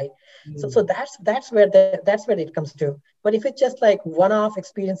them, right? So Mm. that's where it comes to. But if it's just like one-off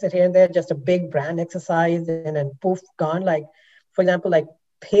experiences here and there, just a big brand exercise and then poof gone, like for example, like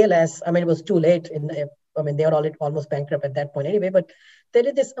Payless, I mean, it was too late I mean, they were already almost bankrupt at that point anyway, but they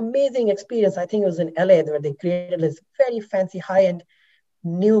did this amazing experience. I think it was in LA where they created this very fancy high-end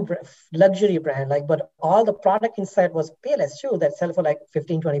new luxury brand, but all the product inside was Payless shoe that sell for like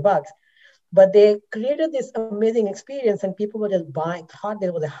 15, 20 bucks. But they created this amazing experience and people were just buying, thought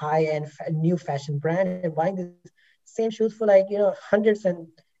there was a high-end new fashion brand and buying these same shoes for hundreds and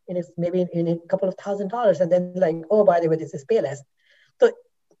maybe in a couple of $1,000s. And then like, oh, by the way, this is Payless. So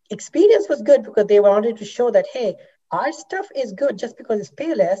experience was good because they wanted to show that, hey, our stuff is good. Just because it's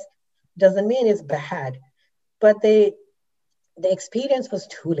Payless doesn't mean it's bad. But the experience was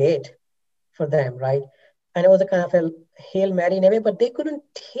too late for them, right? And it was a kind of a Hail Mary in a way, but they couldn't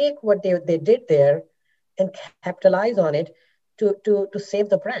take what they did there and capitalize on it to save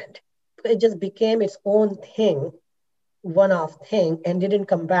the brand. It just became its own thing, one-off thing, and didn't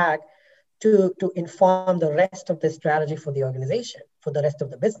come back to inform the rest of the strategy for the organization, for the rest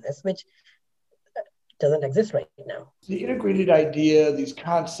of the business, which doesn't exist right now. The integrated idea, these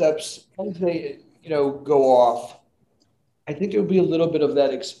concepts, as they, go off, I think there'll be a little bit of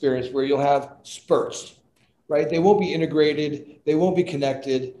that experience where you'll have spurts, right? They won't be integrated, they won't be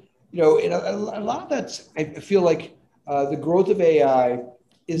connected. And a lot of that's, I feel like the growth of AI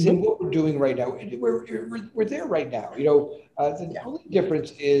is in what we're doing right now. We're there right now. The only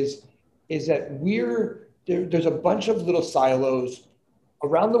difference is that there's a bunch of little silos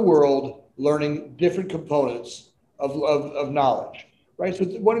around the world learning different components of knowledge, right? So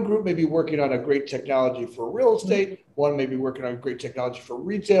one group may be working on a great technology for real estate, one may be working on great technology for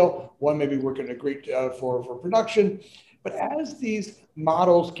retail, one may be working on a great for production. But as these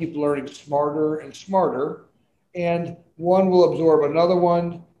models keep learning smarter and smarter, and one will absorb another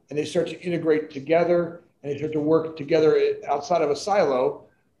one, and they start to integrate together, and they start to work together outside of a silo,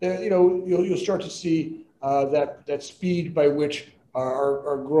 you'll start to see that speed by which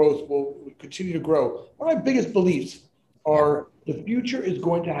our growth will continue to grow. One of my biggest beliefs are the future is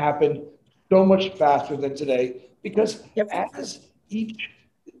going to happen so much faster than today because as each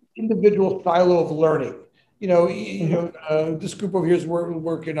individual silo of learning, this group over here is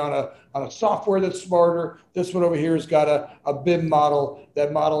working on a software that's smarter. This one over here has got a BIM model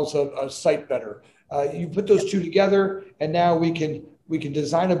that models a site better. You put those two together, and now we can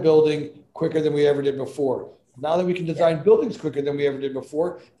design a building quicker than we ever did before. Now that we can design buildings quicker than we ever did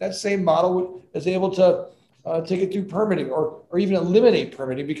before, that same model is able to take it through permitting or even eliminate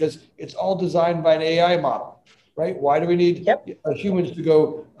permitting because it's all designed by an AI model, right? Why do we need humans to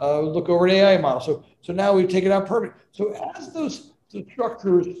go look over an AI model? So now we've taken out permit. So as those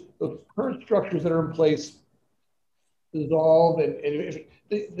structures, those current structures that are in place dissolve and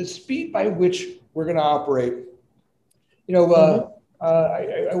the speed by which we're going to operate,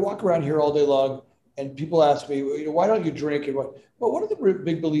 I walk around here all day long and people ask me, why don't you drink? And what? Well, one of the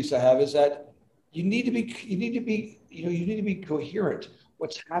big beliefs I have is that you need to be coherent.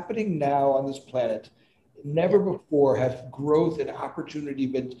 What's happening now on this planet, never before have growth and opportunity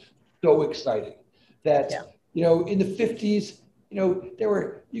been so exciting that, in the 50s, there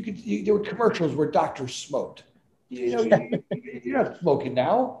were commercials where doctors smoked. You're not smoking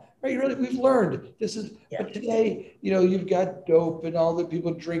now, right? We've learned this is, but today, you've got dope and all the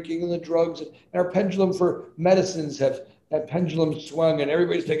people drinking and the drugs and our pendulum for medicines that pendulum swung and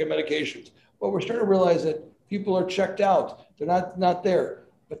everybody's taking medications. Well, we're starting to realize that people are checked out. They're not there.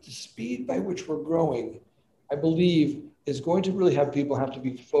 But the speed by which we're growing, I believe, is going to really have people have to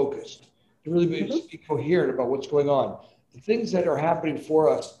be focused, to really be coherent about what's going on. The things that are happening for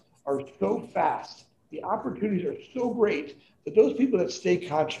us are so fast. The opportunities are so great that those people that stay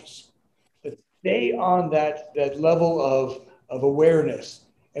conscious, that stay on that level of awareness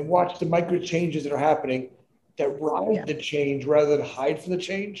and watch the micro changes that are happening, that ride the change rather than hide from the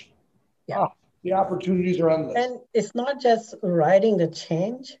change. The opportunities are endless. And it's not just riding the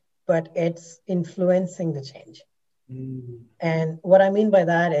change, but it's influencing the change. And what I mean by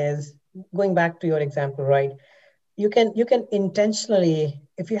that is, going back to your example, right? You can intentionally,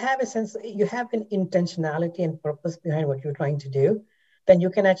 if you have an intentionality and purpose behind what you're trying to do, then you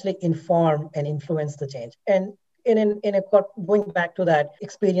can actually inform and influence the change. And going back to that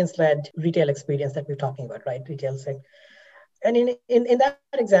experience-led retail experience that we're talking about, right? Retail segment. And in that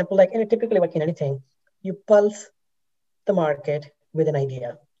example, like typically like in anything, you pulse the market with an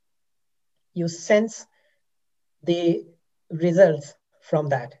idea. You sense the results from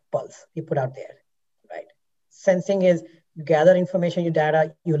that pulse you put out there, right? Sensing is you gather information, your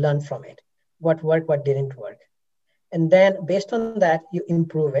data, you learn from it. What worked, what didn't work. And then based on that, you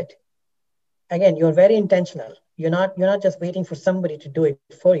improve it. Again, you're very intentional. You're not just waiting for somebody to do it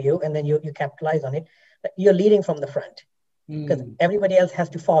for you and then you capitalize on it. You're leading from the front. Because everybody else has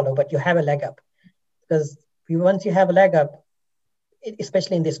to follow, but you have a leg up. Because once you have a leg up,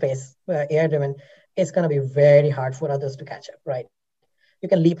 especially in this space, AI-driven, it's going to be very hard for others to catch up, right? You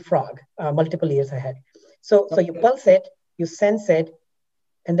can leapfrog multiple years ahead. So you pulse it, you sense it,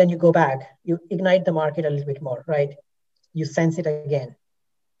 and then you go back. You ignite the market a little bit more, right? You sense it again,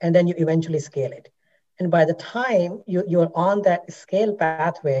 and then you eventually scale it. And by the time you're on that scale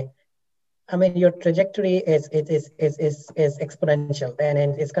pathway, I mean, your trajectory is exponential,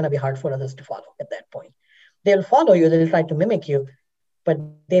 and it's going to be hard for others to follow at that point. They'll follow you, they'll try to mimic you, but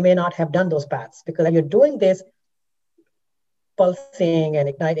they may not have done those paths because you're doing this pulsing and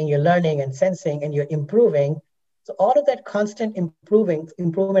igniting, you're learning and sensing and you're improving. So all of that constant improvement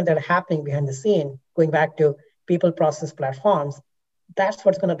that are happening behind the scene, going back to people, process, platforms, that's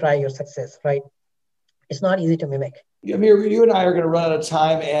what's going to drive your success, right? It's not easy to mimic. Amir, you and I are going to run out of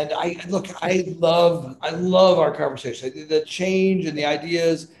time, and I love our conversation. The change and the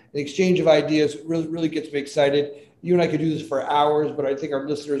ideas the exchange of ideas really gets me excited. You and I could do this for hours, but I think our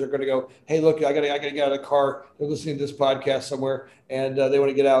listeners are going to go, hey, look, I got to get out of the car. They're listening to this podcast somewhere, and they want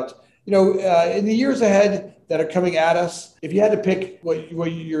to get out. In the years ahead that are coming at us, if you had to pick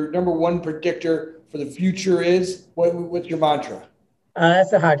what your number one predictor for the future is, what's your mantra?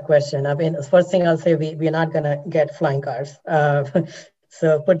 That's a hard question. I mean, the first thing I'll say, we're not going to get flying cars.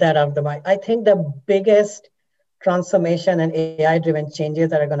 So put that out of the mind. I think the biggest transformation and AI-driven changes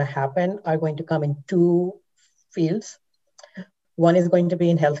that are going to happen are going to come in two fields. One is going to be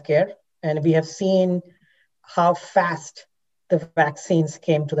in healthcare, and we have seen how fast the vaccines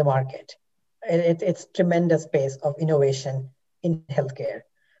came to the market. It's tremendous pace of innovation in healthcare.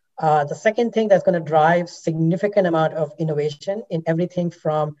 The second thing that's going to drive significant amount of innovation in everything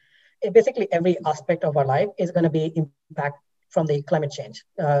from basically every aspect of our life is going to be impact from the climate change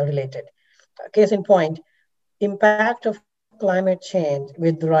related. Case in point, impact of climate change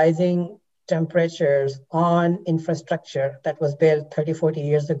with rising temperatures on infrastructure that was built 30, 40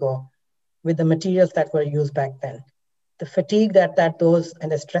 years ago with the materials that were used back then. The fatigue that those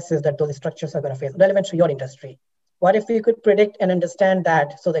and the stresses that those structures are going to face, relevant to your industry. What if we could predict and understand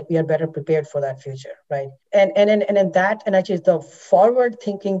that so that we are better prepared for that future, right? And actually the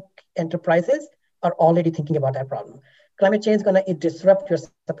forward-thinking enterprises are already thinking about that problem. Climate change is going to disrupt your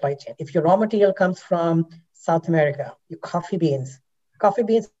supply chain. If your raw material comes from South America, your coffee beans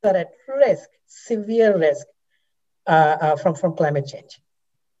are at risk, severe risk from climate change.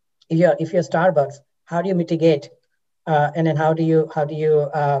 If you're Starbucks, how do you mitigate? And then how do you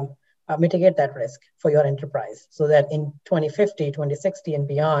mitigate that risk for your enterprise so that in 2050, 2060 and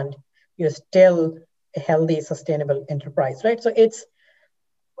beyond, you're still a healthy, sustainable enterprise, right? So it's,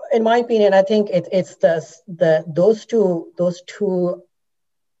 in my opinion, I think it's those two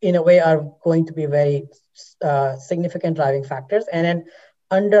in a way are going to be very significant driving factors. And then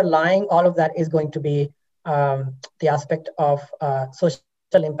underlying all of that is going to be the aspect of social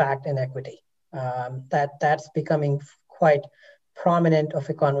impact and equity. That's becoming quite prominent of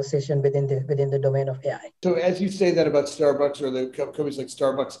a conversation within the domain of AI. So as you say that about Starbucks or the companies like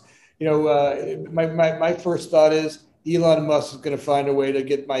Starbucks, my first thought is Elon Musk is going to find a way to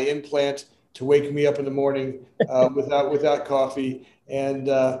get my implant to wake me up in the morning without coffee, and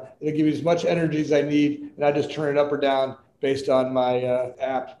it'll give me as much energy as I need, and I just turn it up or down based on my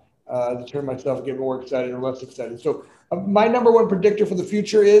app to turn myself and get more excited or less excited. So my number one predictor for the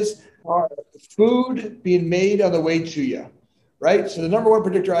future is food being made on the way to you, right? So the number one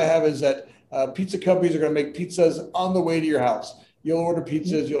predictor I have is that pizza companies are going to make pizzas on the way to your house. You'll order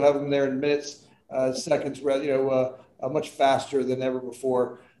pizzas, you'll have them there in minutes, seconds, much faster than ever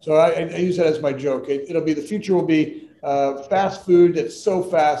before. So I use that as my joke. The future will be fast food that's so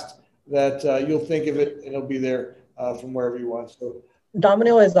fast that you'll think of it and it'll be there from wherever you want. So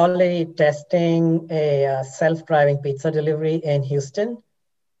Domino is already testing a self-driving pizza delivery in Houston.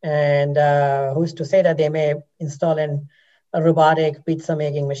 And who's to say that they may install a robotic pizza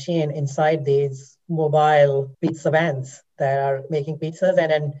making machine inside these mobile pizza vans that are making pizzas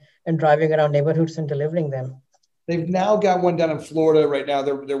and driving around neighborhoods and delivering them. They've now got one down in Florida right now.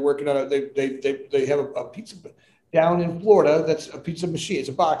 They're working on it. They have a pizza down in Florida that's a pizza machine. It's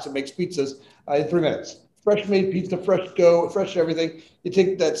a box that makes pizzas in 3 minutes. Fresh made pizza, fresh dough, fresh everything. You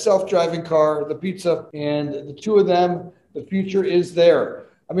take that self-driving car, the pizza, and the two of them, the future is there.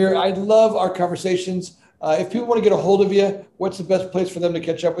 Ahmer, I love our conversations. If people want to get a hold of you, what's the best place for them to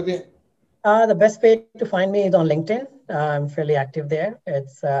catch up with you? The best way to find me is on LinkedIn. I'm fairly active there.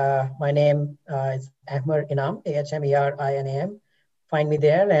 It's my name is Ahmer Inam, AHMERINAM. Find me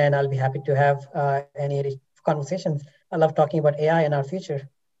there, and I'll be happy to have any conversations. I love talking about AI and our future.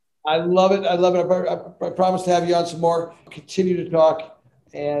 I love it. I promise to have you on some more. Continue to talk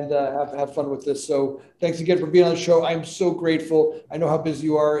and have fun with this. So thanks again for being on the show. I'm so grateful. I know how busy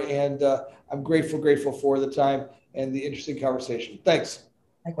you are, and I'm grateful for the time and the interesting conversation. Thanks.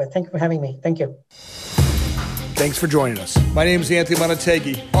 Likewise. Thank you for having me. Thank you. Thanks for joining us. My name is Anthony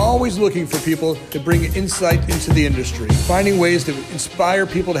Montague, always looking for people to bring insight into the industry, finding ways to inspire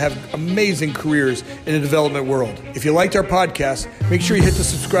people to have amazing careers in the development world. If you liked our podcast, make sure you hit the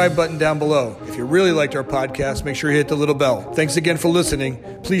subscribe button down below. If you really liked our podcast, make sure you hit the little bell. Thanks again for listening.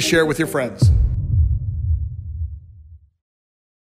 Please share it with your friends.